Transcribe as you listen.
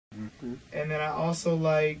And then I also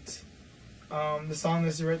liked the song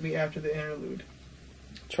that's directly after the interlude.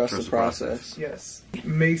 Trust the process. Yes. It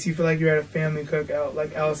makes you feel like you're at a family cookout,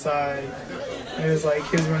 like outside. And there's like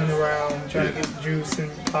kids running around trying to get juice and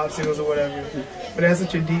popsicles or whatever. But it has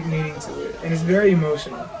such a deep meaning to it. And it's very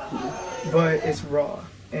emotional. But it's raw.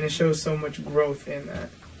 And it shows so much growth in that.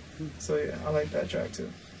 So yeah, I like that track too.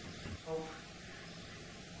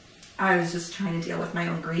 I was just trying to deal with my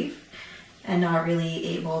own grief and not really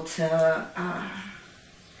able to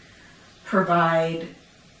provide,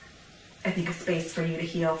 I think, a space for you to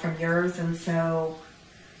heal from yours. And so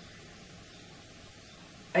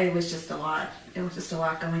it was just a lot. It was just a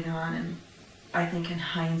lot going on. And I think in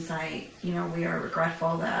hindsight, you know, we are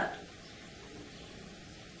regretful that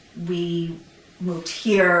we moved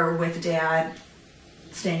here with Dad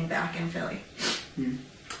staying back in Philly.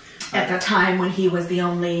 At that time when he was the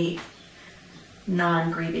only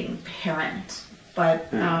non-grieving parent.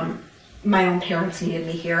 But my own parents needed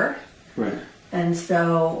me here. Right. And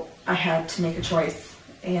so I had to make a choice.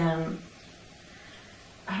 And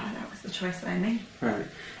that was the choice that I made. Right.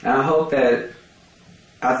 And I hope that,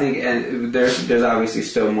 I think, and there's obviously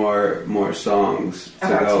still more songs to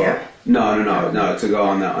go. Yeah. No, to go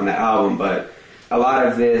on the album, but a lot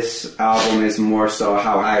of this album is more so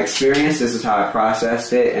how I experienced. This is how I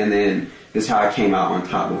processed it, and then this is how I came out on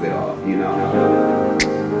top of it all. You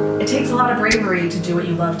know. It takes a lot of bravery to do what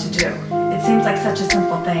you love to do. It seems like such a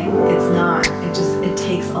simple thing. It's not. It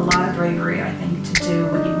takes a lot of bravery, I think, to do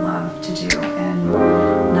what you love to do, and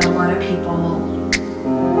not a lot of people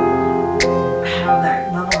have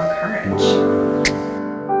that level of courage.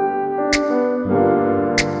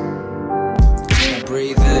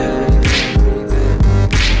 Breathe in, breathe in,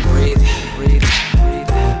 breathe, breathe, breathe,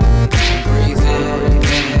 breathe in,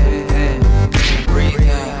 breathe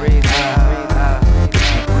out, breathe out,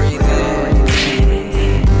 breathe in,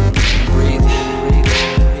 breathe, breathe in,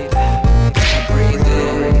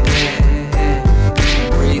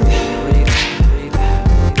 breathe,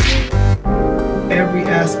 Every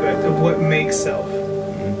aspect of what makes self.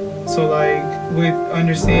 So like with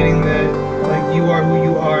understanding that like you are who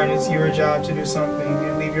you are and it's your job to do something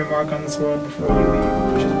and leave your mark on this world before you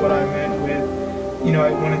leave, which is what I meant with, you know,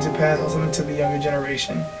 I wanted to pass on something to the younger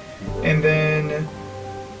generation. And then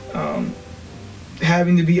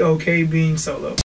having to be okay being solo.